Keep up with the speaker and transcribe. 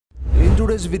In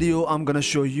today's video, I'm gonna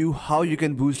show you how you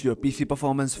can boost your PC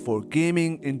performance for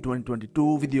gaming in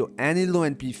 2022 with your any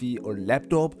low-end PC or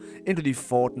laptop into the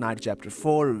Fortnite Chapter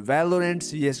 4, Valorant,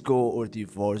 CSGO or the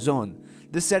Warzone.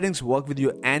 These settings work with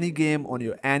your any game on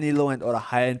your any low-end or a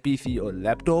high-end PC or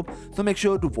laptop, so make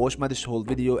sure to watch this whole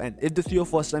video. And if this is your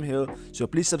first time here, so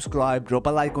please subscribe, drop a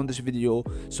like on this video.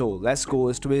 So let's go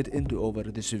straight into over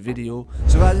this video.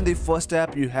 So guys, in the first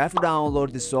step, you have to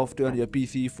download this software on your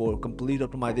PC for complete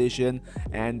optimization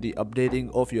and the updating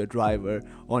of your driver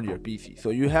on your PC.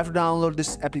 So you have to download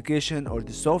this application or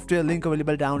the software, link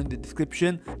available down in the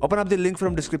description. Open up the link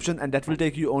from description and that will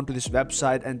take you onto this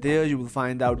website, and there you will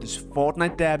find out this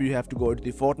Fortnite tab. You have to go to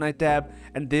the Fortnite tab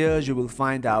and there you will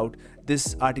find out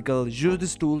this article, use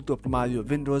this tool to optimize your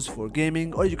Windows for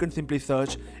gaming, or you can simply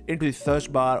search into the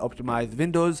search bar optimize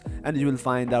Windows and you will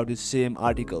find out the same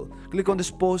article. Click on this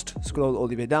post, scroll all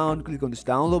the way down, click on this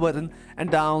download button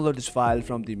and download this file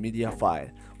from the media file.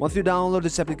 Once you download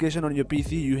this application on your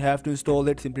PC, you have to install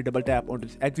it. Simply double tap on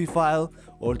this exe file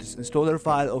or this installer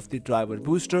file of the driver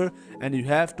booster, and you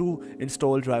have to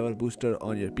install driver booster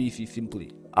on your PC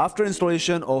simply. After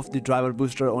installation of the driver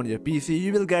booster on your PC,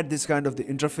 you will get this kind of the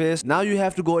interface. Now you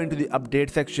have to go into the update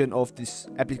section of this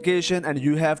application and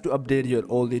you have to update your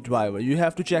all the driver. You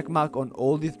have to check mark on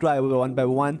all these driver one by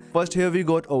one. First, here we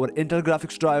got our Intel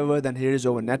graphics driver, then here is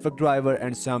our network driver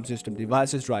and some system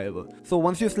devices driver. So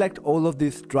once you select all of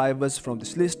these drivers from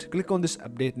this list, click on this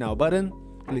update now button.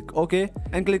 Click OK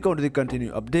and click on the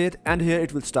continue update, and here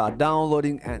it will start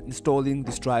downloading and installing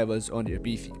these drivers on your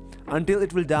PC. Until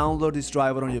it will download this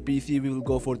driver on your PC, we will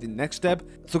go for the next step.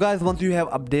 So guys, once you have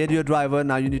updated your driver,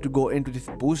 now you need to go into this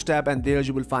boost tab and there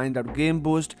you will find out game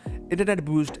boost, internet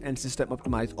boost and system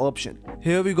optimize option.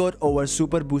 Here we got our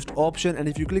super boost option, and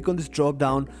if you click on this drop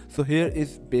down, so here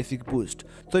is basic boost.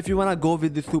 So if you wanna go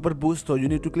with the super boost, so you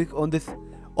need to click on this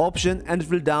option and it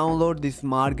will download the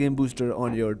smart game booster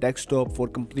on your desktop for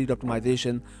complete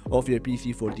optimization of your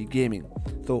PC for the gaming.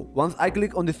 So once I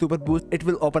click on the super boost, it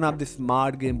will open up the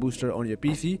smart game booster on your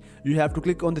PC. You have to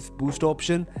click on this boost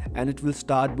option and it will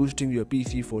start boosting your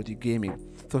PC for the gaming.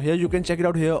 So here you can check it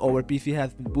out. Here our PC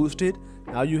has been boosted.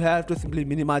 Now you have to simply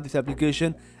minimize this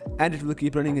application and it will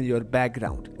keep running in your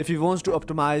background. If you want to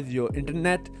optimize your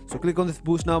internet, so click on this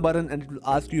boost now button and it will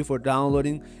ask you for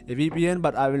downloading a VPN,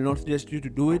 but I will not suggest you to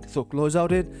do it. So close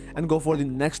out it and go for the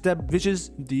next step, which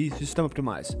is the system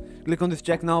optimize. Click on this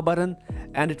check now button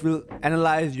and it will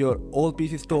analyze your all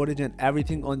PC storage and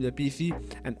everything on your PC,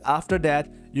 and after that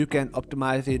you can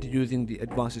optimize it using the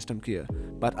advanced system care.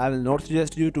 But I will not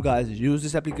suggest you to guys use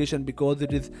this application because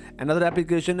it is another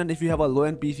application, and if you have a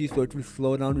low-end PC, so it will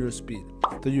slow down your speed.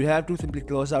 So you have to simply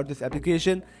close out this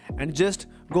application and just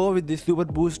go with this super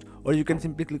boost, or you can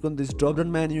simply click on this drop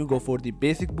down menu, go for the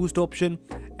basic boost option,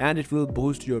 and it will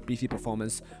boost your PC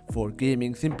performance for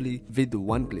gaming simply with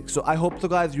one click. So I hope so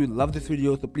guys you love this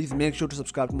video, so please make sure to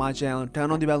subscribe to my channel, turn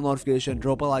on the bell notification,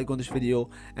 drop a like on this video,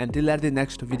 and till at the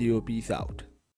next video, peace out.